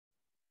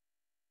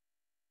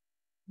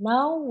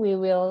Now we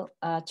will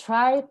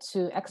try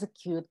to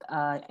execute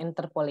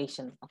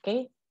interpolation,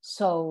 okay?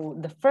 So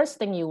the first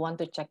thing you want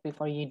to check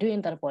before you do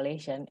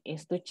interpolation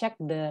is to check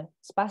the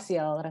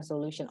spatial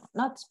resolution,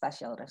 not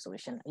spatial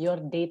resolution, your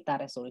data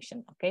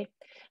resolution, okay?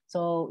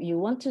 So you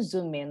want to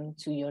zoom in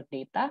to your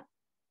data,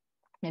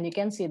 and you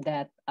can see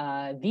that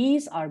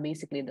these are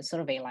basically the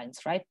survey lines,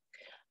 right?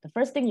 The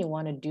first thing you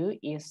want to do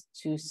is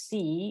to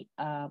see,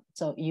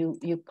 so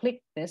you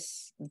click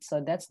this,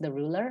 so that's the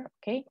ruler,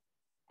 okay?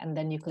 And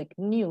then you click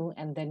new,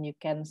 and then you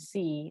can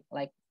see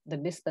like the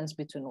distance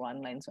between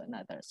one line to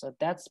another. So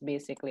that's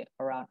basically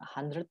around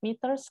 100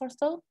 meters or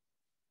so.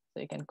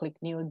 So you can click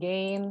new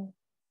again.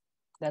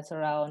 That's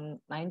around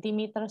 90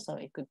 meters, so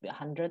it could be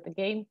 100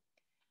 again.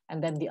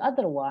 And then the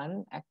other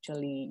one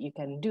actually you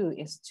can do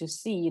is to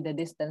see the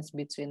distance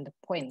between the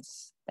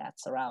points.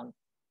 That's around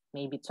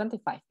maybe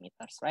 25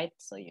 meters, right?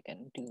 So you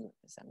can do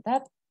this and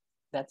that.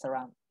 That's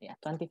around, yeah,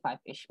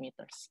 25-ish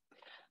meters.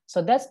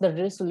 So that's the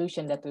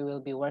resolution that we will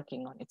be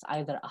working on. It's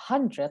either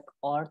 100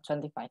 or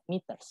 25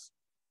 meters.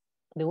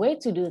 The way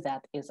to do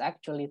that is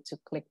actually to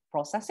click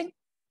processing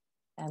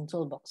and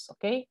toolbox,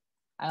 okay?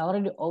 I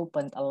already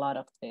opened a lot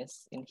of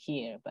this in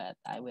here, but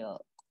I will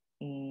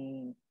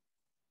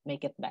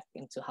make it back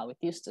into how it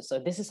used to. So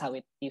this is how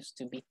it used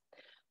to be.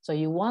 So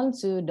you want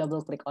to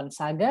double click on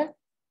Saga.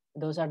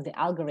 Those are the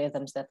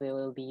algorithms that we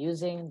will be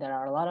using. There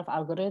are a lot of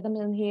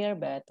algorithms in here,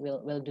 but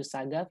we'll do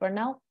Saga for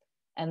now.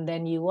 And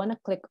then you want to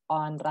click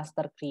on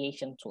raster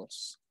creation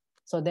tools.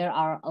 So there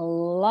are a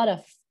lot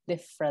of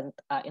different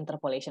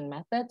interpolation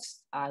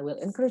methods. I will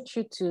encourage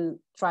you to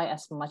try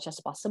as much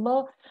as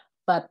possible.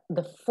 But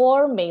the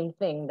four main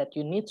things that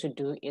you need to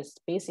do is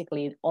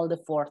basically all the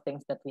four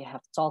things that we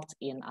have taught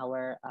in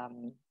our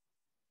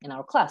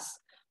class.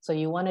 So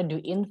you want to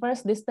do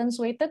inverse distance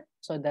weighted.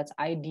 So that's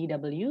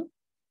IDW.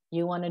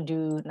 You want to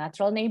do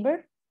natural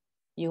neighbor.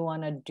 You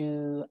want to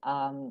do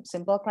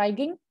simple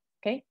Kriging.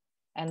 Okay.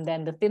 And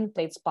then the thin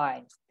plate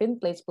spline. Thin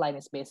plate spline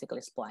is basically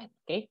spline.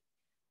 Okay.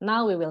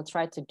 Now we will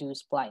try to do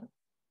spline.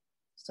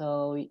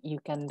 So you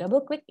can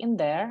double click in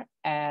there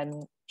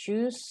and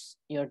choose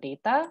your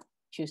data,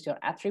 choose your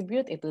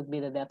attribute. It would be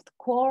the depth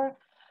core.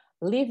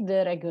 Leave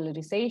the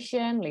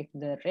regularization, leave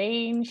the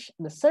range,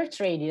 the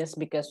search radius,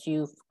 because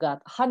you've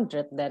got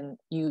 100, then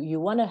you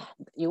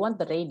want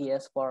the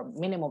radius for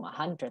minimum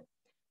 100.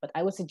 But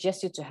I would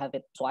suggest you to have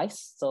it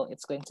twice. So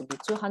it's going to be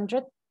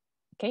 200,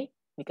 okay?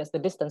 Because the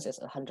distance is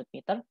 100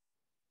 meter.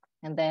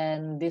 And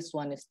then this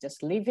one is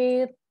just leave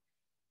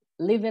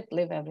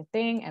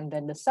everything. And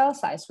then the cell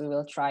size, we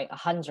will try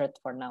 100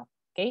 for now,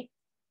 okay?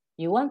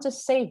 You want to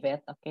save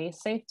it, okay?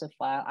 Save to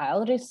file. I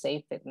already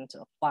saved it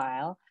into a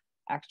file.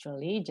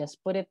 Actually,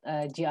 just put it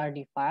a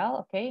GRD file,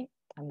 okay?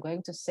 I'm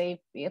going to save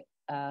it.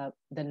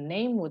 The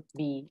name would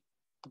be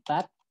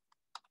bat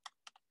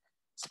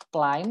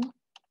spline.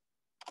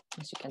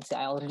 As you can see,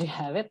 I already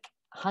have it.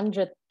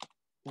 100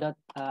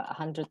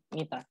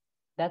 meter.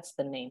 That's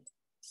the name.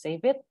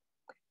 Save it,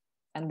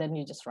 and then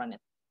you just run it.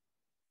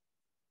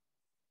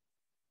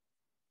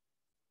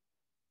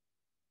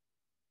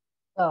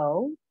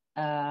 So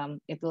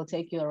it will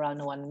take you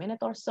around 1 minute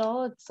or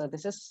so. So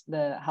this is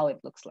how it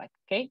looks like,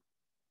 okay?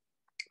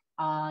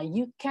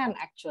 You can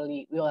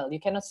actually, well, you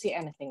cannot see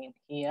anything in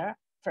here,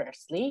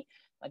 firstly,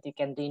 but you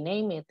can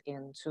rename it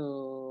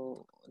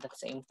into the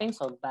same thing.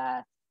 So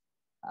bat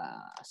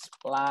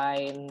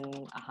spline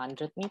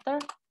 100 meter.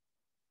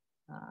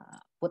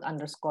 Put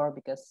underscore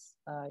because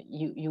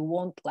you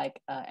won't like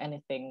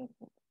anything,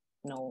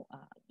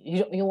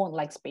 you won't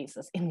like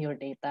spaces in your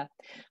data.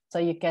 So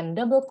you can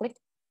double click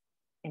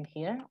in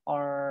here,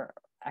 or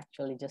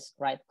actually just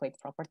right click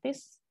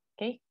properties,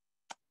 okay?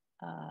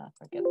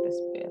 Forget this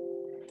bit.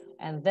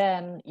 And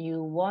then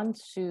you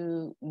want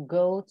to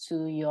go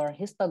to your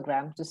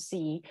histogram to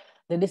see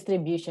the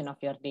distribution of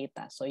your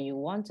data. So you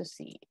want to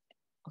see,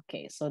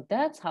 okay, so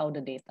that's how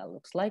the data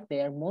looks like. They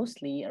are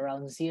mostly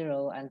around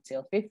 0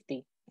 until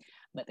 50.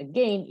 But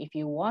again, if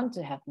you want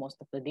to have most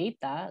of the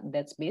data,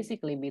 that's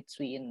basically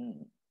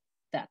between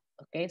that,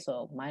 okay?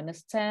 So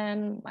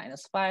 -10,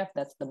 -5,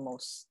 that's the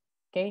most,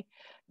 okay?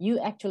 You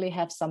actually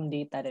have some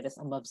data that is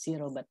above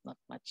 0, but not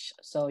much.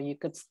 So you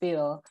could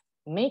still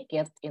make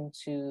it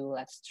into,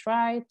 let's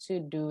try to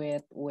do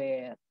it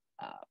with,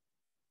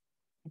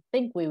 I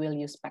think we will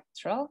use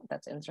spectral.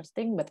 That's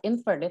interesting, but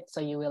invert it. So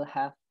you will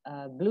have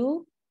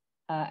blue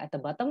at the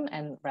bottom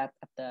and red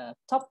at the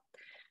top.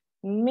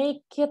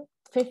 Make it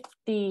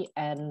 50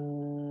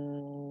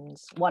 and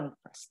 1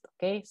 first,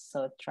 okay?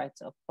 So try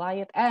to apply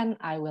it, and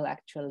I will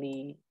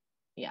actually,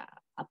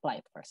 apply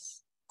it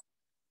first.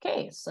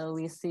 Okay, so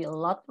we see a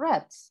lot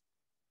reds.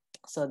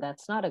 So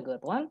that's not a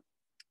good one.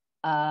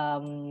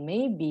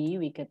 Maybe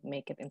we could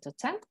make it into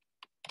 10,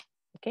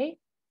 okay?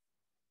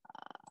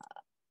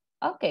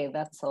 Okay,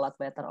 that's a lot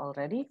better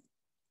already.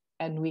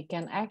 And we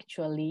can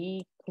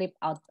actually clip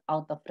out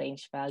of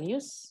range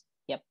values.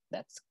 Yep,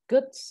 that's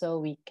good. So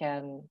we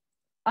can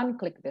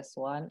unclick this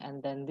one,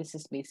 and then this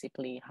is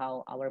basically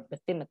how our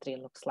bathymetry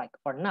looks like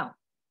for now.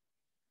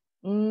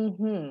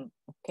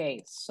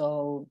 Okay,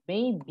 so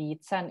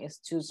maybe 10 is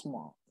too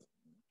small.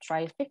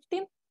 try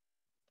 15.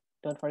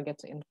 Don't forget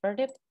to invert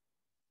it.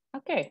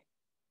 Okay,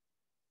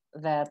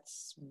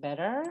 that's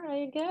better,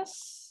 I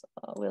guess.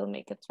 We'll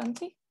make it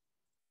 20.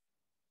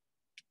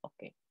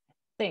 Okay, I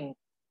think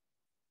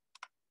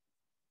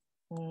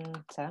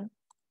 10.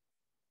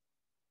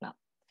 No,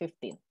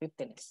 15.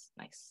 15 is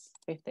nice.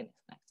 15 is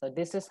nice. So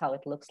this is how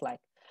it looks like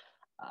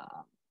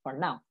for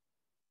now.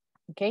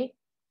 Okay.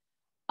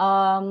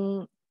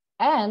 And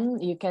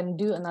you can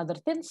do another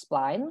thin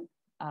spline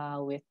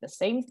with the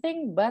same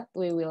thing, but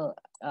we will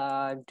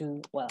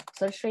do, well,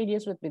 search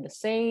radius would be the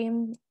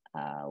same.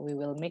 We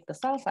will make the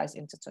cell size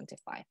into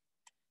 25.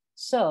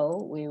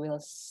 So we will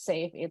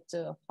save it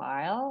to a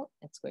file.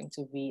 It's going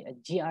to be a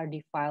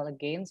GRD file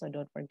again. So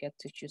don't forget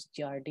to choose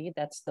GRD.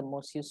 That's the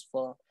most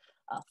useful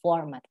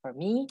format for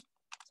me.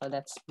 So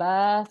that's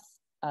bath,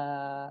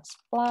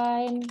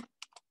 spline,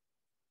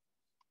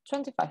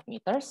 25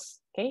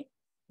 meters. Okay,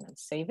 and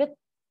save it.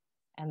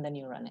 And then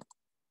you run it.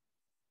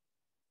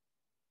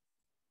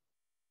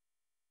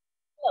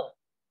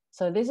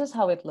 So this is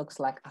how it looks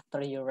like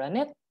after you run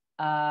it.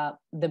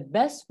 The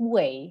best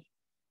way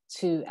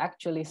to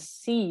actually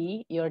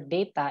see your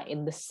data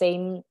in the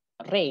same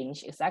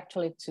range is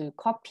actually to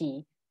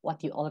copy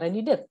what you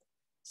already did.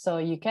 So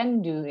you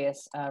can do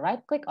is right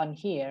click on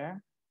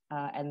here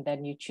and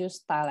then you choose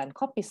style and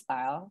copy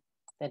style.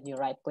 Then you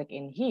right click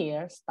in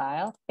here,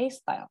 style,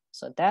 paste style.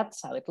 So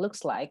that's how it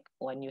looks like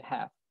when you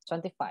have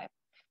 25.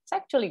 It's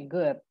actually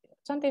good.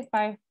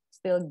 25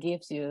 still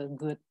gives you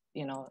good,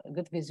 a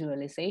good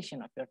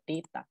visualization of your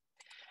data.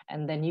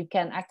 And then you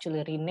can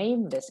actually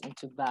rename this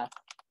into bath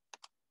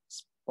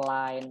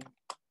spline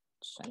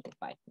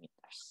 25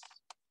 meters.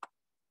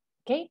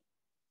 Okay,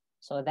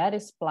 so that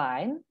is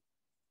spline.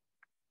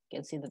 You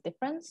can see the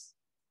difference.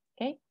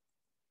 Okay,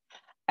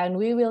 and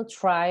we will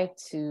try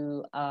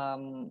to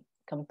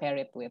compare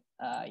it with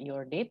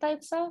your data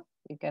itself.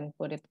 You can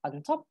put it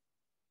on top.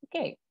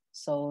 Okay,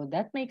 so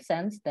that makes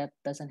sense. That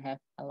doesn't have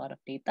a lot of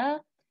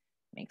data.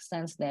 Makes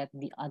sense that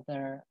the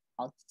other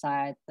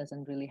outside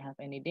doesn't really have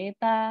any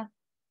data.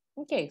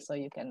 Okay, so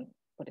you can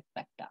put it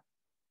back down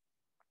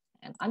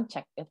and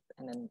uncheck it,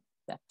 and then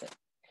that's it.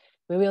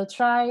 We will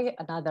try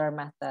another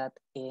method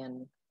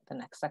in the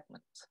next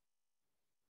segment.